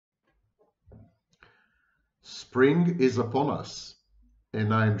Spring is upon us,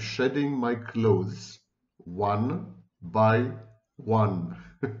 and I'm shedding my clothes one by one.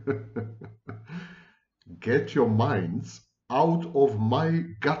 Get your minds out of my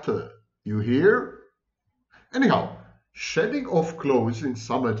gutter, you hear? Anyhow, shedding off clothes in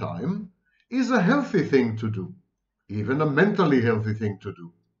summertime is a healthy thing to do, even a mentally healthy thing to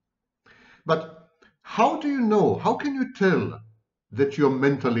do. But how do you know? How can you tell that you're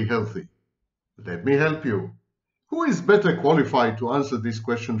mentally healthy? Let me help you. Who is better qualified to answer this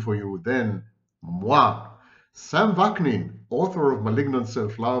question for you than moi? Sam Vaknin, author of Malignant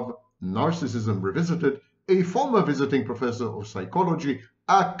Self-Love, Narcissism Revisited, a former visiting professor of psychology,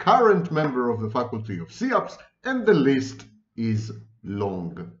 a current member of the faculty of SIAPS, and the list is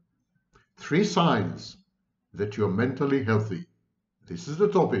long. 3 signs that you're mentally healthy. This is the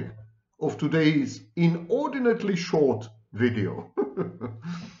topic of today's inordinately short video.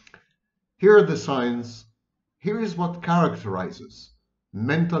 Here are the signs. Here is what characterizes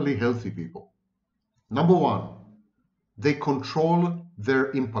mentally healthy people. Number 1, they control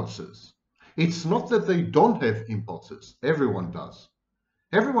their impulses. It's not that they don't have impulses. Everyone does.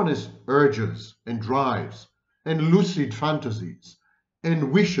 Everyone has urges and drives and lucid fantasies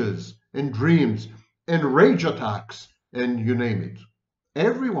and wishes and dreams and rage attacks and you name it.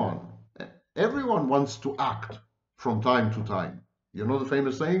 Everyone wants to act from time to time. You know the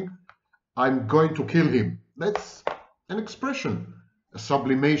famous saying, I'm going to kill him. That's an expression, a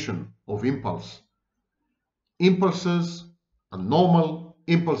sublimation of impulse. Impulses are normal,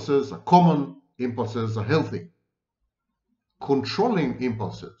 impulses are common, impulses are healthy. Controlling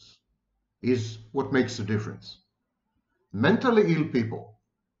impulses is what makes the difference. Mentally ill people,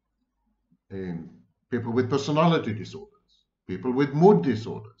 people with personality disorders, people with mood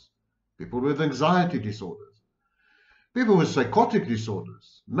disorders, people with anxiety disorders, people with psychotic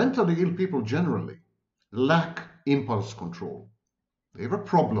disorders, mentally ill people generally lack impulse control. They have a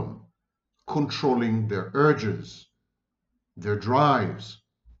problem controlling their urges, their drives.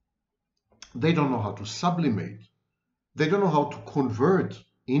 They don't know how to sublimate. They don't know how to convert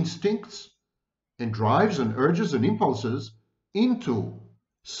instincts and drives and urges and impulses into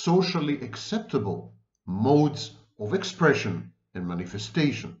socially acceptable modes of expression and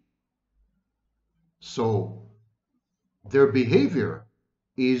manifestation. So their behavior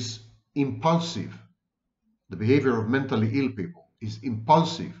is impulsive. The behavior of mentally ill people is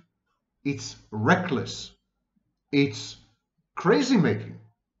impulsive. It's reckless. It's crazy making.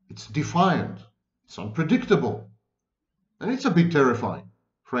 It's defiant. It's unpredictable. And it's a bit terrifying,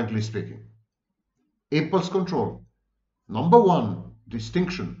 frankly speaking. Impulse control. Number 1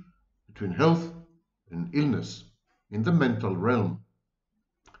 distinction between health and illness in the mental realm.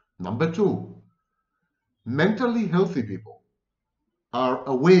 Number 2, mentally healthy people are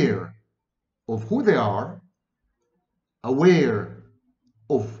aware of who they are, aware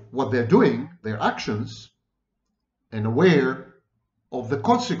of what they're doing, their actions, and aware of the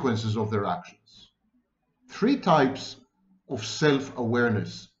consequences of their actions. 3 types of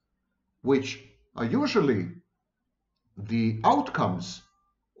self-awareness, which are usually the outcomes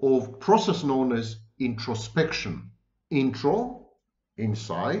of process known as introspection. Intro,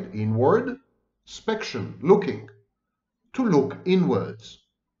 inside, inward, spection, looking, to look inwards.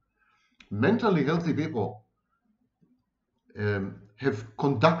 Mentally healthy people have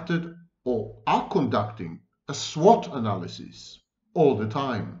conducted or are conducting a SWOT analysis all the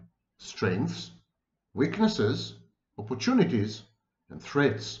time. Strengths, weaknesses, opportunities, and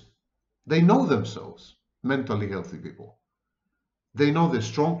threats. They know themselves, mentally healthy people. They know their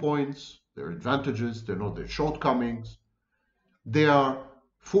strong points, their advantages, they know their shortcomings. They are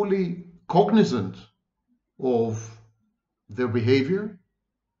fully cognizant of their behavior.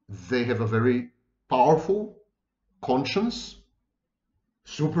 They have a very powerful conscience,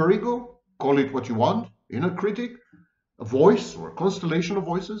 superego, call it what you want, inner critic, a voice or a constellation of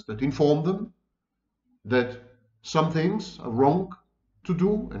voices that inform them that some things are wrong to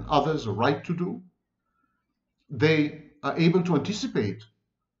do and others are right to do. They are able to anticipate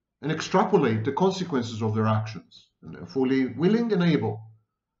and extrapolate the consequences of their actions, and they're fully willing and able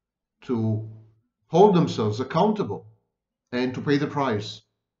to hold themselves accountable and to pay the price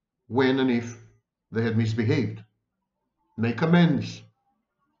when and if they had misbehaved. Make amends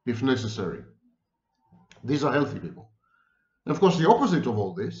if necessary. These are healthy people. And of course, the opposite of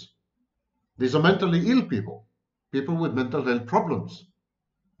all this, these are mentally ill people, people with mental health problems.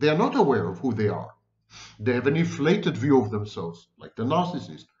 They are not aware of who they are. They have an inflated view of themselves, like the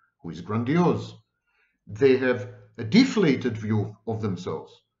narcissist, who is grandiose. They have a deflated view of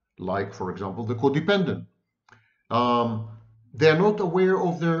themselves, like, for example, the codependent. They are not aware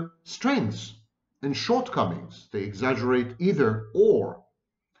of their strengths. and shortcomings. They exaggerate either or.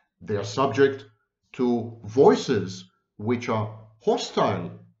 They are subject to voices which are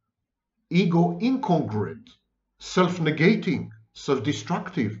hostile, ego incongruent, self-negating,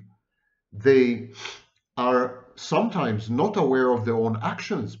 self-destructive. They are sometimes not aware of their own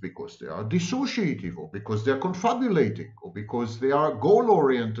actions because they are dissociative, or because they are confabulating, or because they are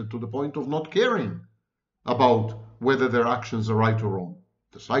goal-oriented to the point of not caring about whether their actions are right or wrong.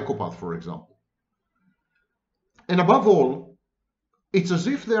 The psychopath, for example. And above all, it's as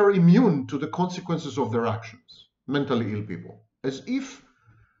if they are immune to the consequences of their actions, mentally ill people. As if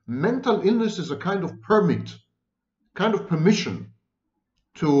mental illness is a kind of permit, kind of permission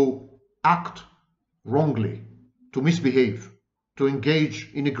to act wrongly, to misbehave, to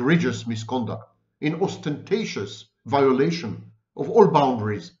engage in egregious misconduct, in ostentatious violation of all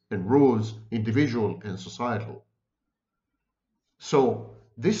boundaries and rules, individual and societal. So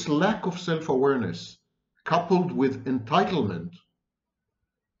this lack of self-awareness, coupled with entitlement,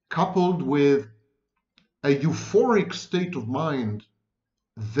 coupled with a euphoric state of mind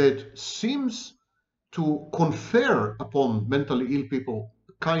that seems to confer upon mentally ill people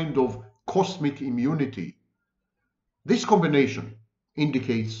a kind of cosmic immunity, this combination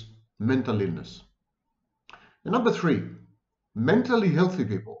indicates mental illness. And number three, mentally healthy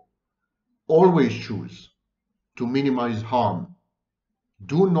people always choose to minimize harm,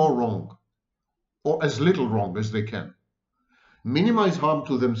 do no wrong, or as little wrong as they can. Minimize harm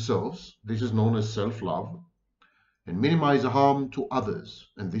to themselves, this is known as self-love, and minimize harm to others,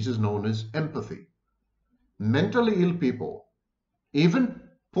 and this is known as empathy. Mentally ill people, even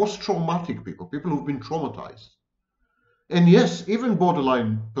post-traumatic people, people who've been traumatized, and yes, even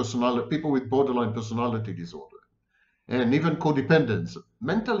borderline personality, people with borderline personality disorder, and even codependents,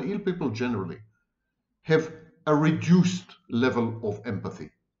 mentally ill people generally have a reduced level of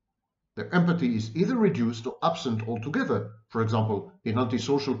empathy. Their empathy is either reduced or absent altogether, for example, in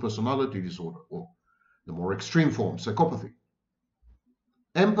antisocial personality disorder or the more extreme form, psychopathy.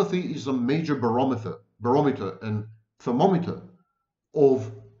 Empathy is a major barometer and thermometer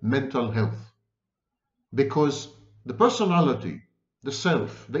of mental health, because the personality, the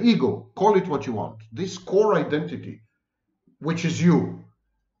self, the ego, call it what you want, this core identity, which is you,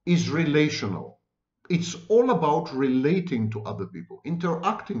 is relational. It's all about relating to other people,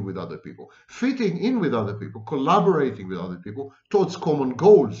 interacting with other people, fitting in with other people, collaborating with other people towards common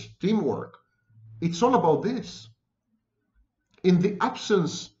goals, teamwork. It's all about this. In the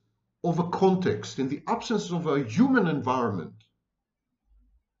absence of a context, in the absence of a human environment,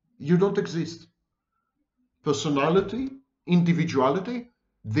 you don't exist. Personality, individuality,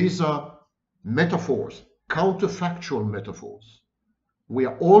 these are metaphors, counterfactual metaphors. We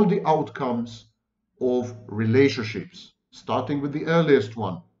are all the outcomes of relationships, starting with the earliest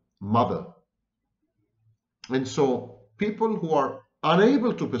one, mother. And so people who are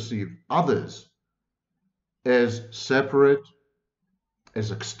unable to perceive others as separate,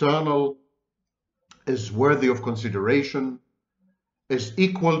 as external, as worthy of consideration, as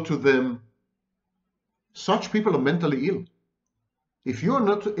equal to them, such people are mentally ill. If you are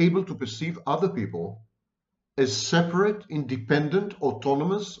not able to perceive other people as separate, independent,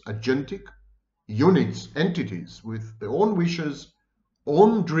 autonomous, agentic units, entities with their own wishes,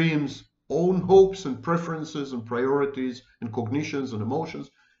 own dreams, own hopes and preferences and priorities and cognitions and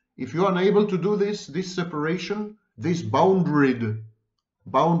emotions, if you are unable to do this, this separation, this boundaried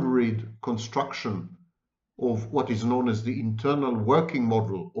construction of what is known as the internal working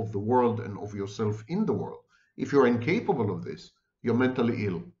model of the world and of yourself in the world, if you're incapable of this, you're mentally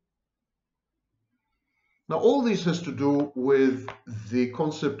ill. Now, all this has to do with the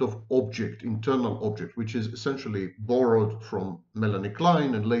concept of object, internal object, which is essentially borrowed from Melanie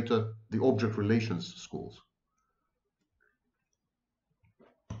Klein and later the object relations schools.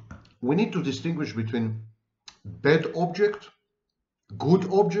 We need to distinguish between bad object,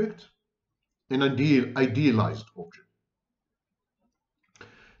 good object, and idealized object.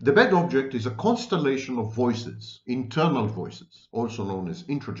 The bad object is a constellation of voices, internal voices, also known as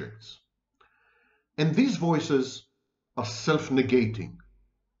introjects. And these voices are self-negating,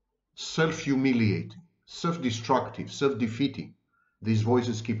 self-humiliating, self-destructive, self-defeating. These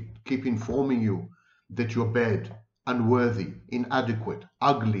voices keep informing you that you're bad, unworthy, inadequate,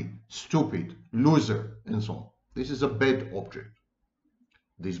 ugly, stupid, loser, and so on. This is a bad object.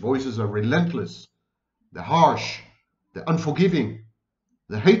 These voices are relentless, they're harsh, they're unforgiving,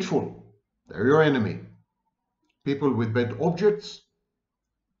 they're hateful, they're your enemy. People with bad objects,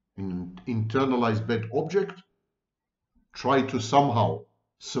 internalized bad object, try to somehow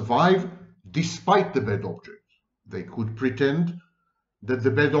survive despite the bad object. They could pretend that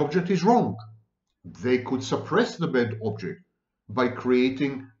the bad object is wrong. They could suppress the bad object by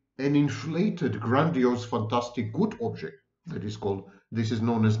creating an inflated, grandiose, fantastic good object this is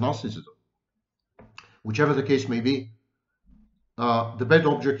known as narcissism. Whichever the case may be, the bad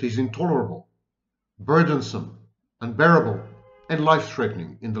object is intolerable, burdensome, unbearable, and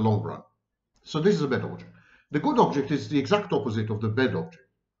life-threatening in the long run. So this is a bad object. The good object is the exact opposite of the bad object.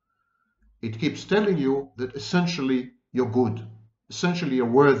 It keeps telling you that essentially you're good, essentially you're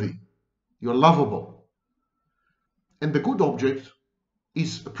worthy, you're lovable. And the good object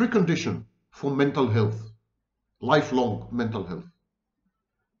is a precondition for mental health, lifelong mental health.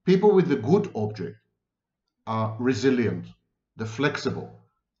 People with the good object are resilient, they're flexible,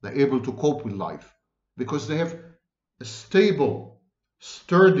 they're able to cope with life because they have a stable,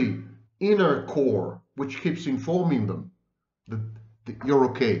 sturdy inner core which keeps informing them that you're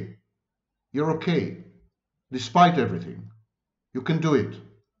okay. You're okay despite everything. You can do it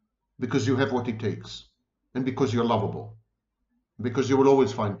because you have what it takes and because you're lovable, because you will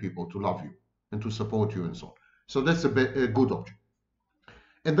always find people to love you and to support you and so on. So that's a good object.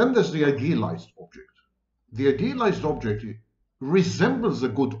 And then there's the idealized object. The idealized object resembles a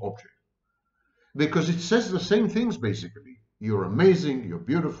good object because it says the same things basically. You're amazing, you're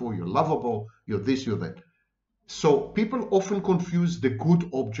beautiful, you're lovable, you're this, you're that. So people often confuse the good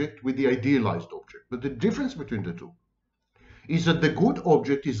object with the idealized object. But the difference between the two is that the good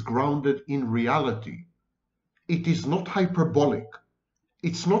object is grounded in reality. It is not hyperbolic.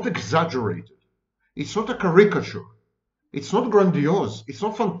 It's not exaggerated. It's not a caricature. It's not grandiose. It's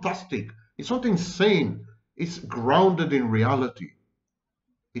not fantastic. It's not insane. It's grounded in reality.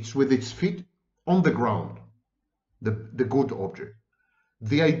 It's with its feet on the ground, the good object.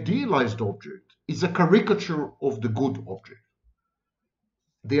 The idealized object is a caricature of the good object.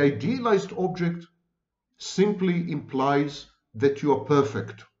 The idealized object simply implies that you are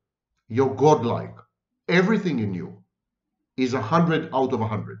perfect, you're godlike. Everything in you is 100 out of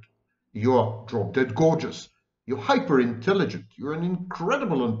 100. You're drop dead gorgeous. You're hyper intelligent. You're an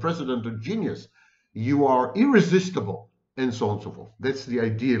incredible, unprecedented genius. You are irresistible, and so on and so forth. That's the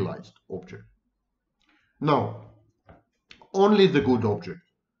idealized object. Now, only the good object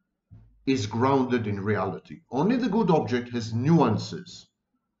is grounded in reality. Only the good object has nuances,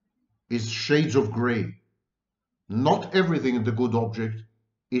 is shades of gray. Not everything in the good object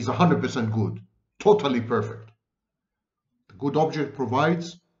is 100% good, totally perfect. The good object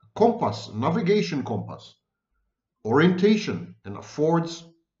provides a compass, a navigation compass, orientation, and affords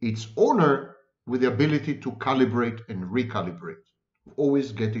its owner with the ability to calibrate and recalibrate.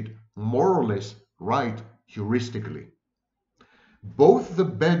 Always get it more or less right heuristically. Both the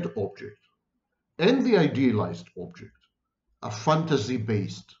bad object and the idealized object are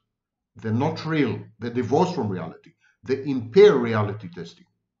fantasy-based. They're not real. They're divorced from reality. They impair reality testing.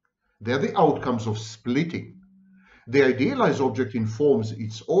 They're the outcomes of splitting. The idealized object informs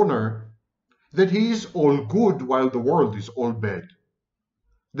its owner that he is all good while the world is all bad,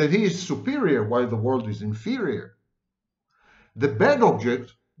 that he is superior while the world is inferior. The bad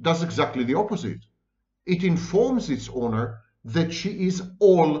object does exactly the opposite. It informs its owner that she is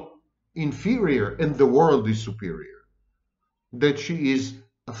all inferior and the world is superior, that she is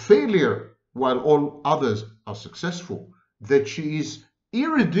a failure while all others are successful, that she is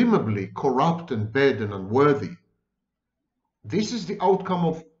irredeemably corrupt and bad and unworthy. This is the outcome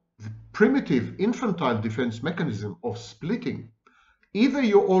of the primitive infantile defense mechanism of splitting. Either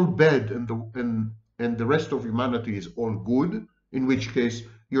you're all bad and the rest of humanity is all good, in which case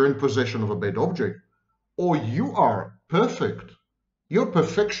you're in possession of a bad object, or you are perfect, you're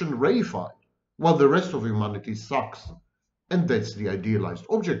perfection reified, while the rest of humanity sucks. And that's the idealized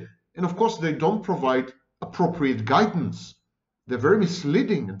object. And of course, they don't provide appropriate guidance. They're very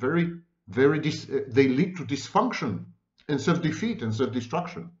misleading and they lead to dysfunction and self-defeat and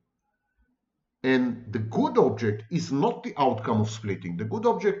self-destruction. And the good object is not the outcome of splitting. The good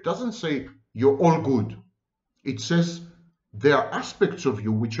object doesn't say you're all good. It says there are aspects of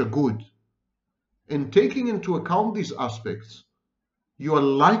you which are good. And taking into account these aspects, you are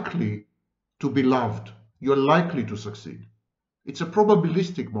likely to be loved. You're likely to succeed. It's a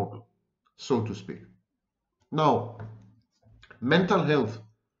probabilistic model, so to speak. Now, mental health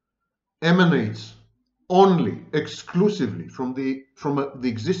emanates only, exclusively from the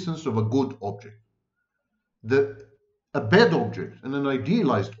existence of a good object. A bad object and an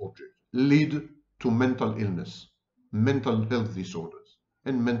idealized object lead to mental illness, mental health disorders,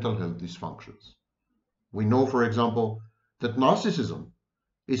 and mental health dysfunctions. We know, for example, that narcissism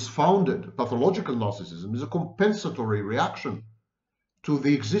is founded, pathological narcissism is a compensatory reaction to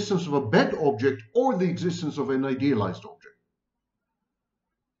the existence of a bad object or the existence of an idealized object.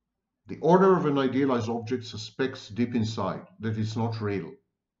 The owner of an idealized object suspects deep inside that it's not real.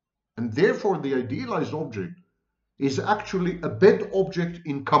 And therefore, the idealized object is actually a bad object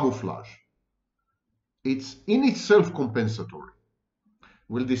in camouflage. It's in itself compensatory.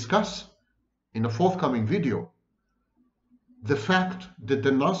 We'll discuss in a forthcoming video the fact that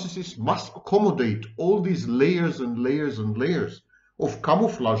the narcissist must accommodate all these layers and layers and layers of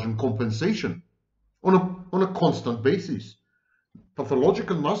camouflage and compensation on a constant basis.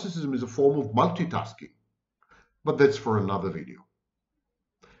 Pathological narcissism is a form of multitasking, but that's for another video.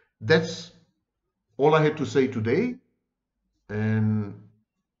 That's all I had to say today, and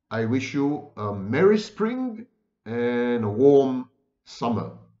I wish you a merry spring and a warm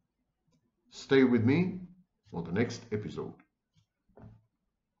summer. Stay with me for the next episode.